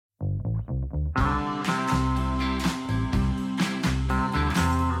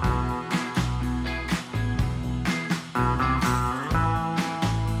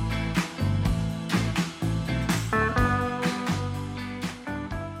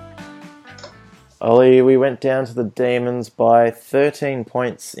Ollie, we went down to the Demons by 13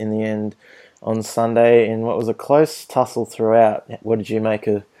 points in the end on Sunday in what was a close tussle throughout. What did you make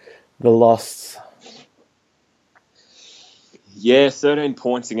of the loss? Yeah, 13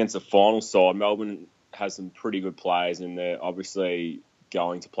 points against the final side. Melbourne has some pretty good players, and they're obviously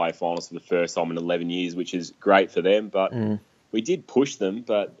going to play finals for the first time in 11 years, which is great for them. But we did push them,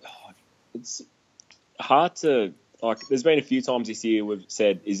 but it's hard to... there's been a few times this year we've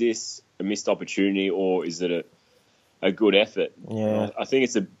said, is this a missed opportunity or is it a good effort? Yeah. I think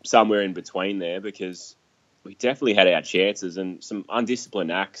it's somewhere in between there, because we definitely had our chances, and some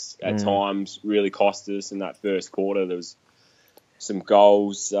undisciplined acts at times really cost us in that first quarter. There was some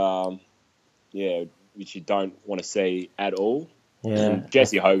goals, which you don't want to see at all. Yeah. And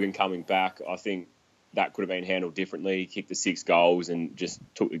Jesse Hogan coming back, I think that could have been handled differently. He kicked the 6 goals and just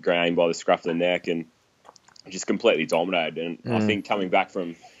took the game by the scruff of the neck and just completely dominated. And I think coming back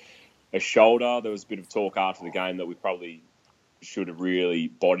from a shoulder, there was a bit of talk after the game that we probably should have really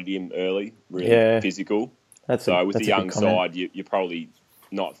bodied him early, really physical. With the young side, you're probably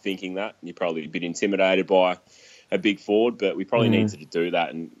not thinking that. You're probably a bit intimidated by a big forward, but we probably needed to do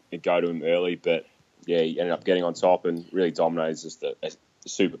that and go to him early. But, yeah, he ended up getting on top and really dominated. He's just a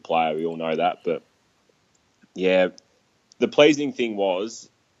super player. We all know that. But, yeah, the pleasing thing was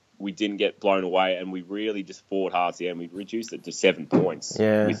we didn't get blown away, and we really just fought hard to the end. We reduced it to 7 points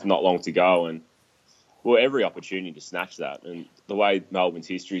with not long to go, and every opportunity to snatch that. And the way Melbourne's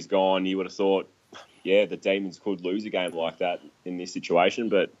history's gone, you would have thought, the Demons could lose a game like that in this situation.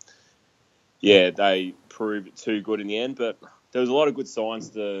 But, they proved it too good in the end. But there was a lot of good signs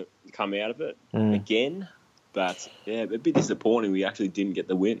to come out of it again. But, a bit disappointing we actually didn't get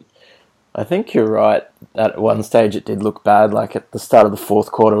the win. I think you're right. At one stage it did look bad, like at the start of the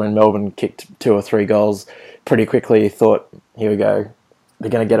fourth quarter when Melbourne kicked 2 or 3 goals pretty quickly. You thought, here we go, they're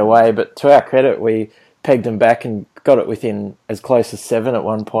going to get away. But to our credit, we pegged them back and got it within as close as 7 at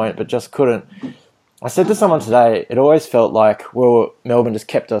one point, but just couldn't. I said to someone today, it always felt like Melbourne just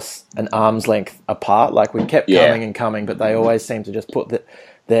kept us an arm's length apart. Like we kept coming and coming, but they always seemed to just put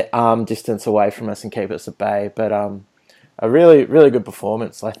their arm distance away from us and keep us at bay. But a really, really good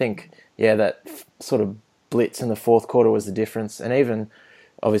performance. I think, that sort of blitz in the fourth quarter was the difference. And even,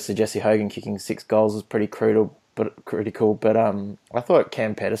 obviously, Jesse Hogan kicking 6 goals was pretty critical. But I thought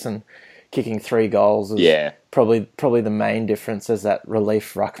Cam Pedersen kicking 3 goals was probably the main difference, as that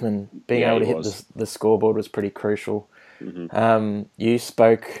relief ruckman being able to hit the scoreboard was pretty crucial. Mm-hmm. You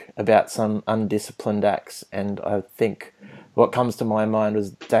spoke about some undisciplined acts, and I think what comes to my mind was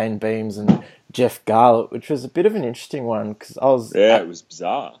Dane Beams and Jeff Garlett, which was a bit of an interesting one because I was it was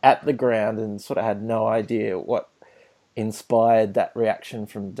bizarre at the ground and sort of had no idea what inspired that reaction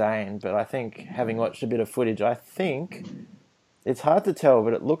from Dane. But I think, having watched a bit of footage, I think it's hard to tell,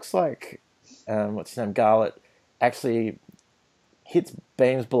 but it looks like Garlett actually hits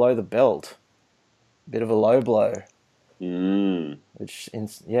Beams below the belt. Bit of a low blow. Which,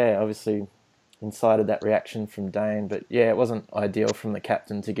 obviously incited that reaction from Dane. But, it wasn't ideal from the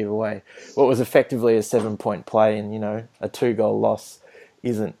captain to give away what was effectively a 7-point play, and, a 2-goal loss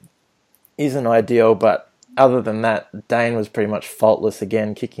isn't ideal. But other than that, Dane was pretty much faultless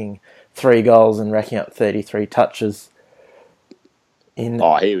again, kicking 3 goals and racking up 33 touches he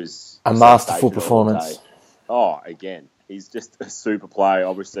was a masterful performance. Again, he's just a super player.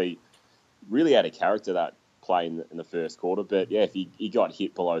 Obviously, really out of character that play in the first quarter. But, if he got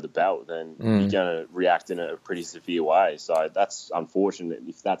hit below the belt, then you're going to react in a pretty severe way. So that's unfortunate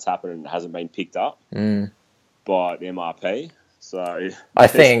if that's happened and it hasn't been picked up by MRP. So I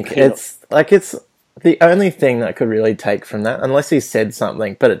think it's the only thing that could really take from that, unless he said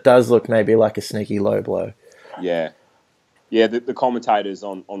something, but it does look maybe like a sneaky low blow. Yeah, the commentators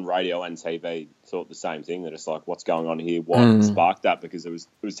on radio and TV thought the same thing. That it's like, what's going on here? What sparked that? Because it was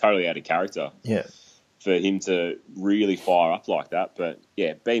totally out of character. Yeah, for him to really fire up like that. But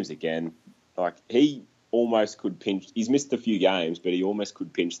Beams again, like he almost could pinch. He's missed a few games, but he almost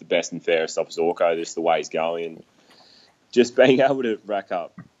could pinch the best and fairest off Zorko. Just the way he's going, and just being able to rack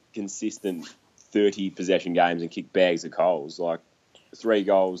up consistent 30 possession games and kick bags of goals. Like 3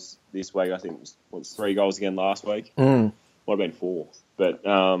 goals this week, I think it was 3 goals again last week. Might have been 4. But,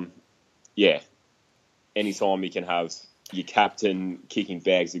 anytime you can have your captain kicking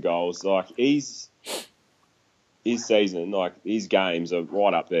bags of goals, like his season, like his games are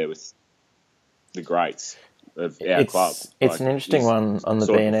right up there with the greats of our club. It's an interesting one on the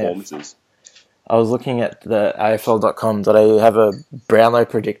BNF. I was looking at the AFL.com.au have a Brownlow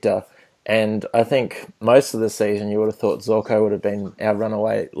predictor, and I think most of the season you would have thought Zorko would have been our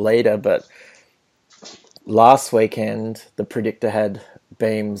runaway leader, but last weekend the predictor had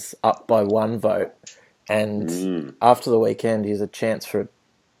Beams up by 1 vote. And after the weekend, he's a chance for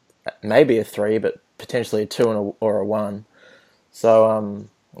maybe a 3, but potentially a 2 or a 1. So,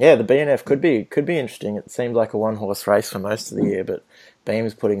 yeah, the BNF could be interesting. It seemed like a one-horse race for most of the year, but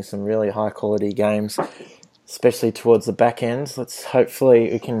Beam's putting some really high-quality games, especially towards the back end.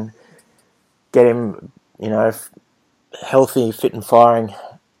 Hopefully we can get him, healthy, fit and firing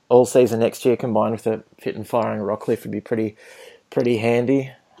all season next year, combined with a fit and firing Rockcliffe would be pretty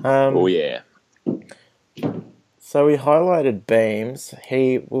handy. Oh, yeah. So we highlighted Beams.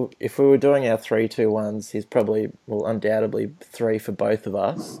 If we were doing our 3-2-1s, he's undoubtedly 3 for both of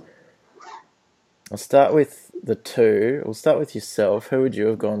us. I'll start with the 2. We'll start with yourself. Who would you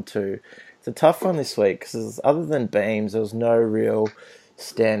have gone to? It's a tough one this week because other than Beams, there was no real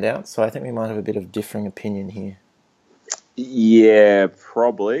standout. So I think we might have a bit of differing opinion here. Yeah,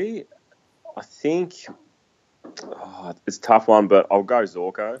 probably. I think it's a tough one, but I'll go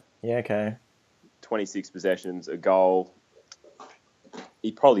Zorko. Yeah, okay. 26 possessions, a goal.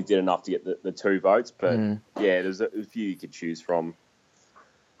 He probably did enough to get the 2 votes, but yeah, there's a few you could choose from.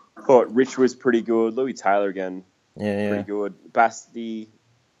 Thought Rich was pretty good. Louis Taylor again, pretty good. Basti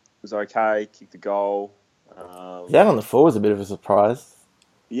was okay, kicked the goal. That on the 4 was a bit of a surprise.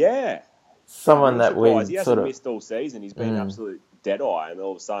 Yeah. Someone that we he hasn't missed all season. He's been absolute dead-eye, and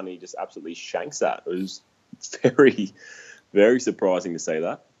all of a sudden he just absolutely shanks that. It was very, very surprising to see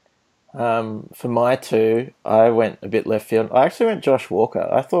that. For my 2, I went a bit left field. I actually went Josh Walker.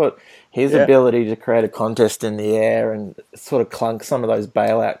 I thought his ability to create a contest in the air and sort of clunk some of those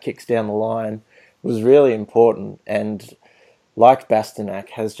bailout kicks down the line was really important, and like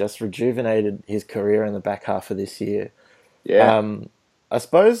Bastanak, has just rejuvenated his career in the back half of this year. Yeah. I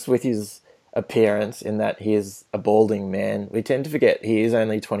suppose with his appearance, in that he is a balding man, we tend to forget he is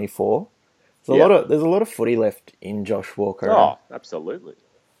only 24. There's a lot of footy left in Josh Walker. Oh, absolutely.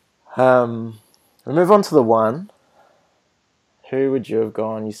 We'll move on to the 1. Who would you have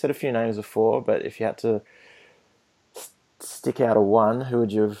gone? You said a few names before, but if you had to stick out a 1, who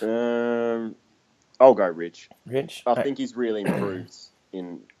would you have? I'll go Rich. Rich? I think he's really improved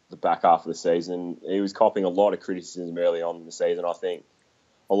in the back half of the season. He was copping a lot of criticism early on in the season. I think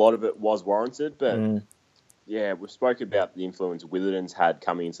a lot of it was warranted, but yeah, we've spoken about the influence Witherden's had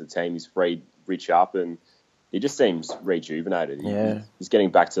coming into the team. He's freed Rich up, and he just seems rejuvenated. He's getting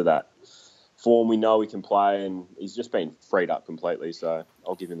back to that form we know he can play, and he's just been freed up completely. So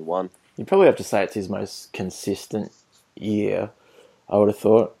I'll give him the 1. You probably have to say it's his most consistent year, I would have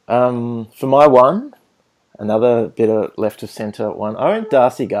thought. For my 1, another bit of left of centre 1, I went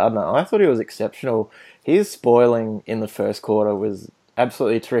Darcy Gardner. I thought he was exceptional. His spoiling in the first quarter was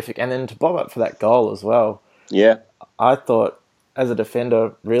absolutely terrific, and then to bob up for that goal as well. Yeah. I thought, as a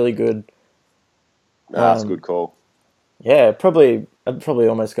defender, really good. That's a good call. Yeah, I'd probably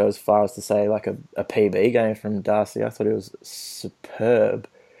almost go as far as to say like a PB game from Darcy. I thought it was superb.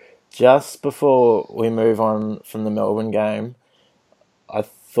 Just before we move on from the Melbourne game, I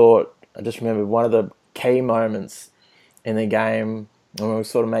just remembered one of the key moments in the game when we were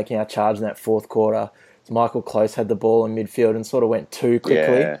sort of making our charge in that fourth quarter. Michael Close had the ball in midfield and sort of went too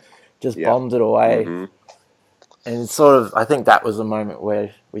quickly, bombed it away. Mm-hmm. And sort of, I think that was the moment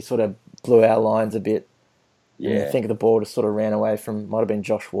where we sort of blew our lines a bit. Yeah. And I think the ball just sort of ran away from, might have been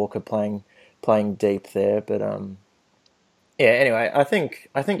Josh Walker playing deep there. But, anyway, I think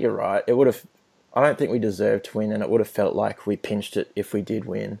you're right. I don't think we deserved to win, and it would have felt like we pinched it if we did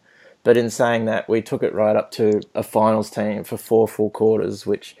win. But in saying that, we took it right up to a finals team for 4 full quarters,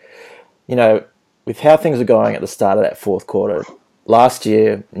 which, with how things are going at the start of that fourth quarter, last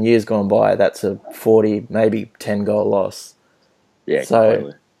year, and years gone by, that's a 40, maybe 10 goal loss. Yeah, so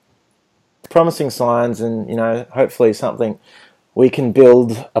completely. Promising signs, and hopefully something we can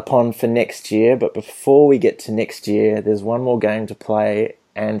build upon for next year. But before we get to next year, there's one more game to play,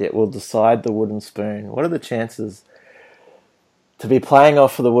 and it will decide the Wooden Spoon. What are the chances to be playing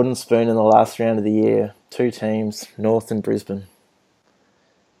off for the Wooden Spoon in the last round of the year? 2 teams, North and Brisbane.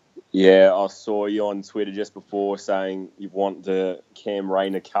 Yeah, I saw you on Twitter just before saying you want the Cam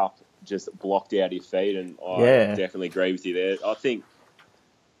Rayner Cup just blocked out of your feet, and I definitely agree with you there. I think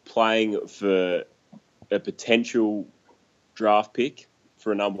playing for a potential draft pick,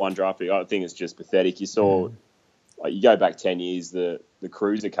 for a number 1 draft pick, I think it's just pathetic. You saw, you go back 10 years, the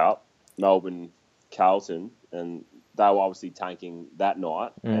Cruiser Cup, Melbourne, Carlton, and they were obviously tanking that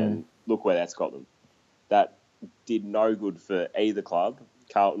night, and look where that's got them. That did no good for either club.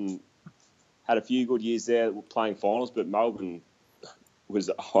 Carlton had a few good years there playing finals, but Melbourne was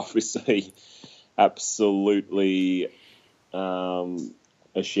obviously absolutely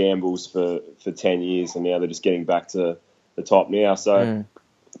a shambles for 10 years, and now they're just getting back to the top now. So,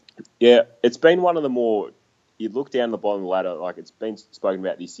 yeah, it's been one of the more... You look down the bottom of the ladder, like it's been spoken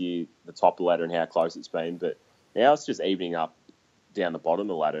about this year, the top of the ladder and how close it's been, but now it's just evening up down the bottom of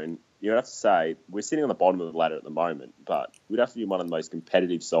the ladder. And you have to say, we're sitting on the bottom of the ladder at the moment, but we'd have to be one of the most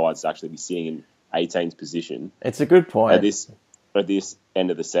competitive sides to actually be sitting in 18th position. It's a good point. At this end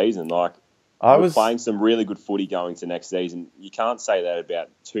of the season. Like, we're playing some really good footy going to next season. You can't say that about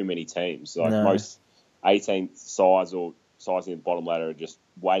too many teams. Like, most 18th sides or sides in the bottom ladder are just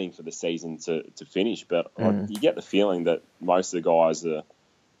waiting for the season to finish. But you get the feeling that most of the guys are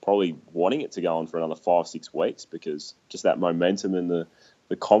probably wanting it to go on for another 5-6 weeks, because just that momentum and the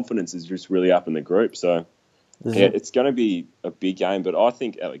confidence is just really up in the group. So, it's going to be a big game. But I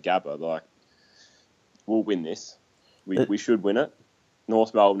think at the Gabba, like, we'll win this. We should win it.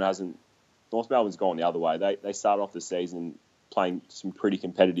 North Melbourne's gone the other way. They started off the season playing some pretty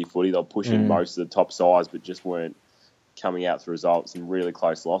competitive footy. They were pushing most of the top sides, but just weren't coming out with results. Some really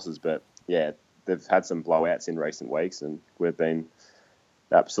close losses. But, yeah, they've had some blowouts in recent weeks, and we've been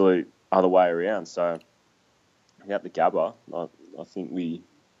the absolute other way around. So, at the Gabba, I think we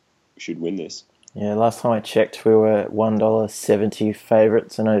should win this. Yeah, last time I checked, we were $1.70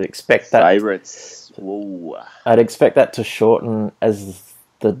 favourites, and I'd expect that... Favourites? Ooh. I'd expect that to shorten as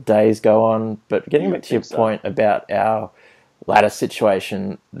the days go on. But getting back to your point about our ladder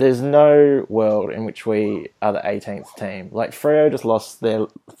situation, there's no world in which we are the 18th team. Like, Freo just lost their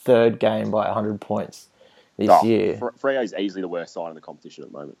third game by 100 points this year. Freo is easily the worst side in the competition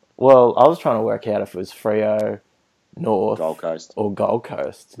at the moment. Well, I was trying to work out if it was Freo, North, Gold Coast, or Gold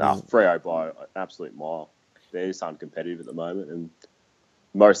Coast. No, Freo by an absolute mile. They're just uncompetitive at the moment, and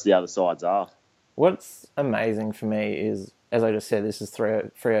most of the other sides are. What's amazing for me is, as I just said, this is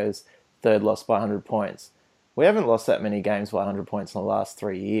Freo's third loss by 100 points. We haven't lost that many games by 100 points in the last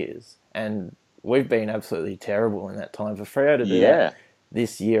 3 years, and we've been absolutely terrible in that time. For Freo to do that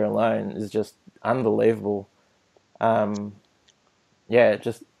this year alone is just unbelievable.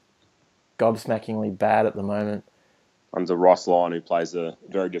 Just gobsmackingly bad at the moment. Under Ross Lyon, who plays a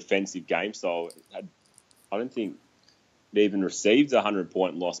very defensive game style, I don't think they even received a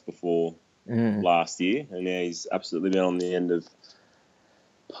 100-point loss before last year, and now he's absolutely been on the end of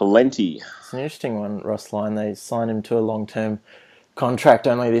plenty. It's an interesting one, Ross Lyon. They signed him to a long-term contract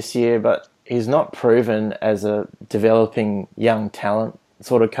only this year, but he's not proven as a developing young talent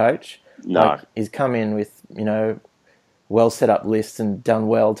sort of coach. No. Like, he's come in with, well set up lists and done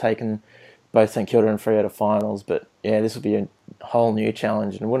well, taken both St Kilda and Freo to finals. But yeah, this will be a whole new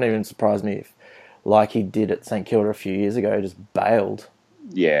challenge, and it wouldn't even surprise me if, like he did at St Kilda a few years ago, just bailed.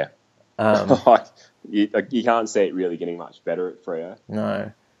 Yeah. You can't see it really getting much better at Freo.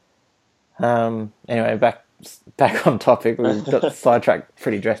 No. Anyway, back on topic. We got sidetracked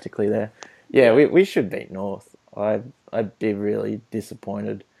pretty drastically there. Yeah, we should beat North. I'd be really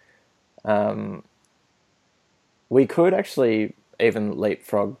disappointed. We could actually even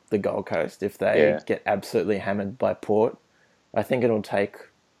leapfrog the Gold Coast if they get absolutely hammered by Port. I think it'll take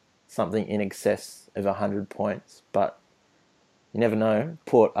something in excess of 100 points, but you never know.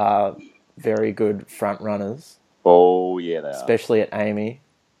 Port are very good front runners. Oh, yeah, they are. Especially at Amy.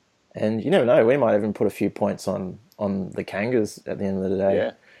 And you never know, we might even put a few points on the Kangas at the end of the day.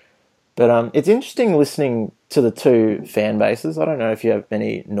 Yeah. But it's interesting listening to the two fan bases. I don't know if you have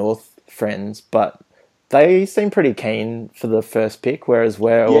many North friends, but they seem pretty keen for the first pick, whereas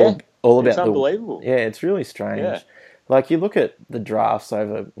we're all about it's unbelievable. Yeah, it's really strange. Yeah. Like, you look at the drafts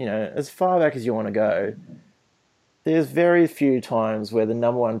over, as far back as you want to go, there's very few times where the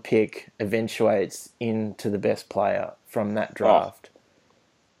number one pick eventuates into the best player from that draft.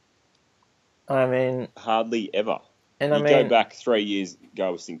 I mean... Hardly ever. And you go back 3 years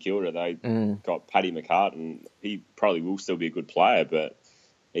ago with St Kilda, they got Paddy McCartan. He probably will still be a good player, but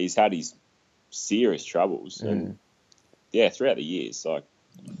he's had his serious troubles. And, throughout the years,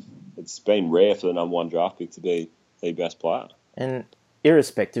 it's been rare for the number one draft pick to be the best player. And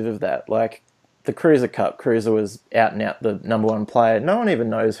irrespective of that, the Cruiser Cup, Cruiser was out and out the number one player. No one even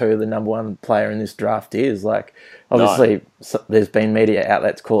knows who the number one player in this draft is. Obviously, there's been media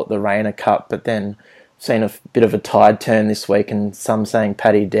outlets call it the Rayner Cup, but then seen a bit of a tide turn this week, and some saying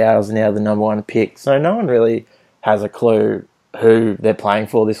Paddy Dow's now the number one pick. So no one really has a clue who they're playing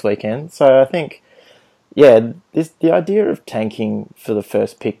for this weekend. So I think, the idea of tanking for the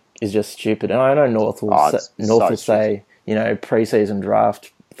first pick is just stupid. And I know North will say, pre-season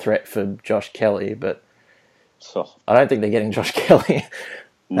draft threat for Josh Kelly, but I don't think they're getting Josh Kelly.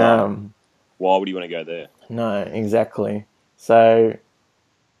 No. Why would you want to go there? No, exactly. So,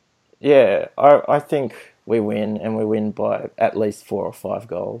 I think we win, and we win by at least 4 or 5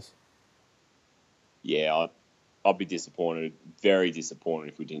 goals. Yeah, I'd be disappointed, very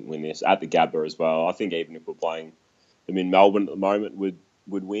disappointed if we didn't win this at the Gabba as well. I think even if we're playing them in Melbourne at the moment, would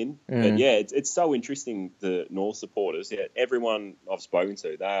win. But yeah, it's so interesting. The North supporters, yeah, everyone I've spoken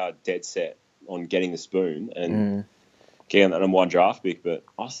to, they are dead set on getting the spoon and getting that number one draft pick. But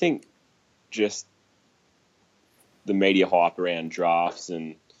I think just the media hype around drafts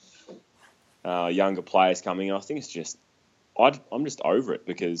and younger players coming, I think it's just I'm just over it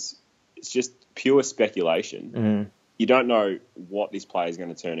because it's just pure speculation. You don't know what this player is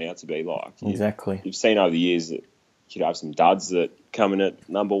going to turn out to be like. Exactly. You've seen over the years that you could have some duds that come in at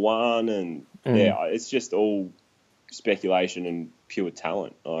number one, and yeah, it's just all speculation and pure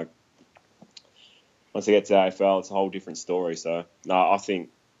talent. Like once I get to AFL, it's a whole different story. So no, I think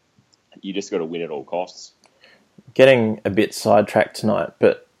you just got to win at all costs. Getting a bit sidetracked tonight,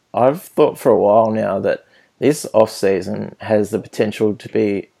 but I've thought for a while now that this off-season has the potential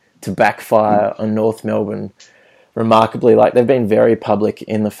to backfire on North Melbourne remarkably. Like, they've been very public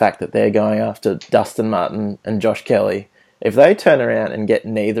in the fact that they're going after Dustin Martin and Josh Kelly. If they turn around and get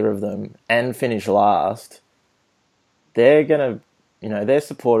neither of them and finish last, they're going to, their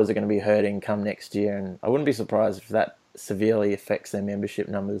supporters are going to be hurting come next year, and I wouldn't be surprised if that severely affects their membership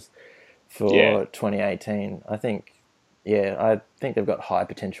numbers for 2018. I think they've got high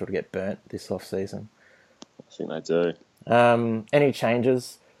potential to get burnt this off-season. I think they do. Any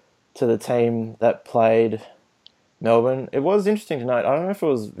changes to the team that played Melbourne? It was interesting to note, I don't know if it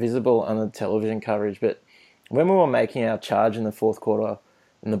was visible on the television coverage, but when we were making our charge in the fourth quarter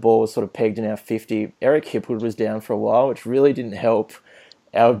and the ball was sort of pegged in our 50, Eric Hipwood was down for a while, which really didn't help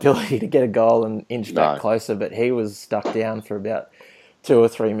our ability to get a goal and inch back closer, but he was stuck down for about 2 or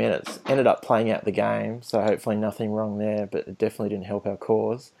 3 minutes. Ended up playing out the game, so hopefully nothing wrong there, but it definitely didn't help our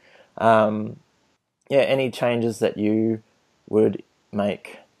cause. Any changes that you would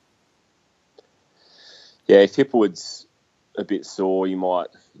make? Yeah, if Hipwood's a bit sore, you might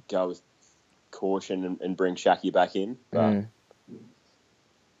go with caution and bring Shaki back in. But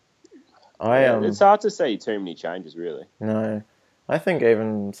it's hard to see too many changes, really. No. I think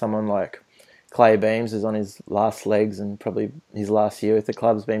even someone like Clay Beams is on his last legs and probably his last year with the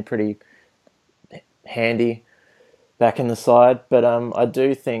club's been pretty handy back in the side. But I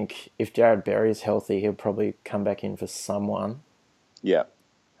do think if Jared Berry is healthy, he'll probably come back in for someone. Yeah.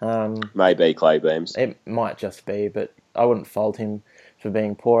 Maybe Clay Beams. It might just be, but I wouldn't fault him for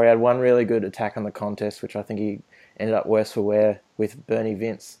being poor. He had one really good attack on the contest, which I think he ended up worse for wear with Bernie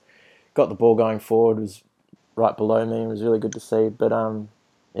Vince. Got the ball going forward, was right below me. It was really good to see. But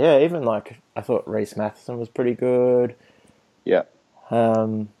even I thought Reece Matheson was pretty good. Yeah.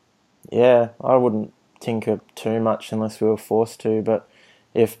 I wouldn't tinker too much unless we were forced to, but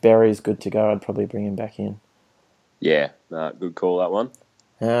if Berry's good to go, I'd probably bring him back in. Yeah, good call, that one.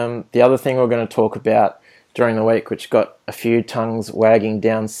 The other thing we're going to talk about during the week, which got a few tongues wagging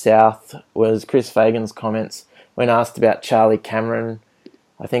down south, was Chris Fagan's comments when asked about Charlie Cameron.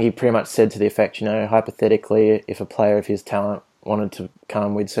 I think he pretty much said to the effect, hypothetically, if a player of his talent wanted to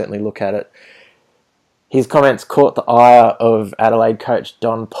come, we'd certainly look at it. His comments caught the ire of Adelaide coach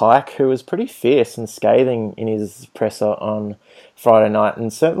Don Pike, who was pretty fierce and scathing in his presser on Friday night,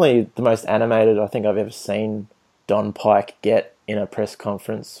 and certainly the most animated I think I've ever seen Don Pike get in a press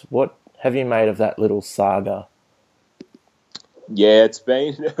conference. What have you made of that little saga? Yeah, it's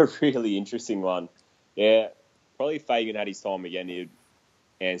been a really interesting one. Yeah, probably Fagan had his time again. He'd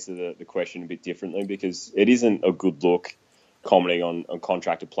answer the question a bit differently because it isn't a good look commenting on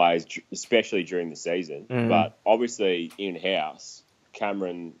contracted players, especially during the season. But obviously, in-house,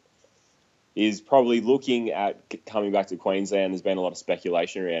 Cameron is probably looking at coming back to Queensland. There's been a lot of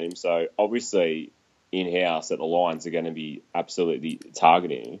speculation around him. So obviously, in-house at the Lions are going to be absolutely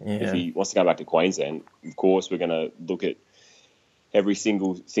targeting him. If he wants to come back to Queensland, of course, we're going to look at every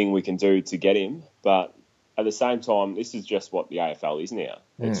single thing we can do to get him. But at the same time, this is just what the AFL is now.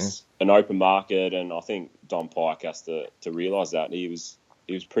 It's an open market, and I think Don Pike has to realise that. He was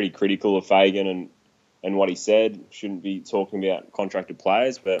pretty critical of Fagan and what he said. Shouldn't be talking about contracted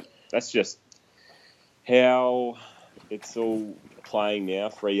players, but that's just how it's all playing now,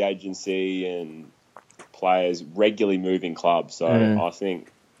 free agency and players regularly moving clubs. So I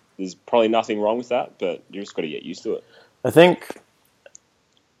think there's probably nothing wrong with that, but you just got to get used to it. I think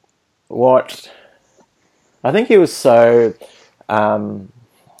he was so,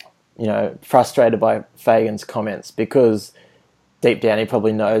 frustrated by Fagan's comments because deep down he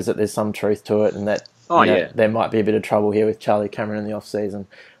probably knows that there's some truth to it and that there might be a bit of trouble here with Charlie Cameron in the off-season.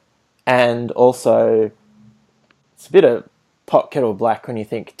 And also, it's a bit of pot kettle black when you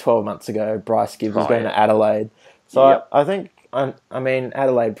think 12 months ago Bryce Gibbs was going to Adelaide. So I think,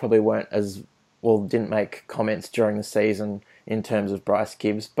 Adelaide probably weren't as didn't make comments during the season in terms of Bryce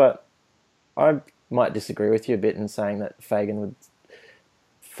Gibbs, but I might disagree with you a bit in saying that Fagan would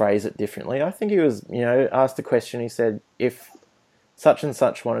phrase it differently. I think he was, asked a question. He said, if such and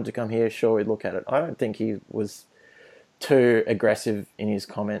such wanted to come here, sure, we'd look at it. I don't think he was too aggressive in his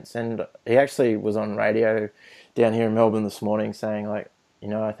comments. And he actually was on radio down here in Melbourne this morning saying, like,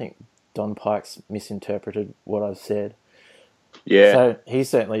 I think Don Pikes misinterpreted what I've said. Yeah. So he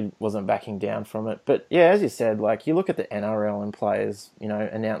certainly wasn't backing down from it. But yeah, as you said, like, you look at the NRL and players,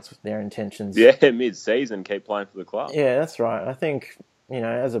 announce their intentions. Yeah, mid-season, keep playing for the club. Yeah, that's right. I think,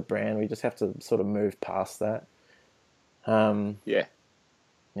 as a brand, we just have to sort of move past that. Yeah.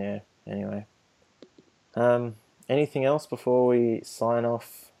 Yeah, anyway. Anything else before we sign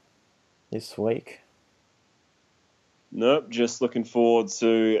off this week? Nope, just looking forward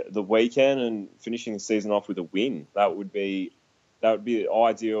to the weekend and finishing the season off with a win. That would be the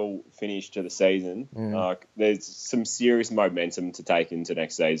ideal finish to the season. There's some serious momentum to take into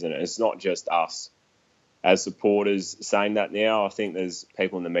next season. And it's not just us as supporters saying that now. I think there's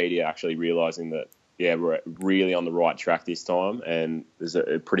people in the media actually realising that, yeah, we're really on the right track this time, and there's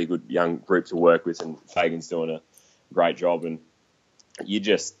a pretty good young group to work with, and Fagan's doing a great job. And you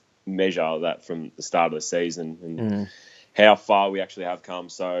just measure that from the start of the season and how far we actually have come.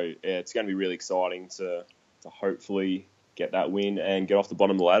 So yeah, it's going to be really exciting to hopefully get that win and get off the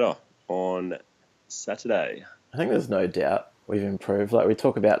bottom of the ladder on Saturday. I think there's no doubt we've improved. Like, we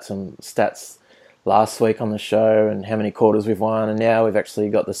talk about some stats last week on the show and how many quarters we've won, and now we've actually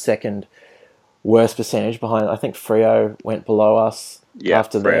got the second worst percentage behind. I think Freo went below us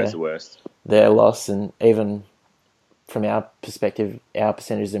after Freo's the worst. Their loss, and even from our perspective, our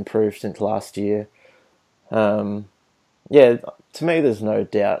percentage has improved since last year. Yeah, to me, there's no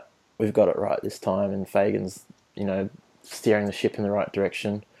doubt we've got it right this time, and Fagan's, steering the ship in the right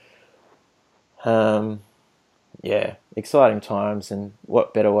direction. Yeah, exciting times, and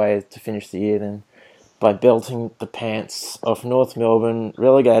what better way to finish the year than by belting the pants off North Melbourne,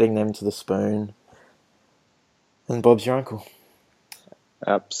 relegating them to the spoon. And Bob's your uncle.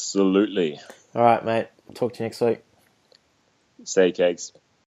 Absolutely. All right, mate. Talk to you next week. See you, Kegs.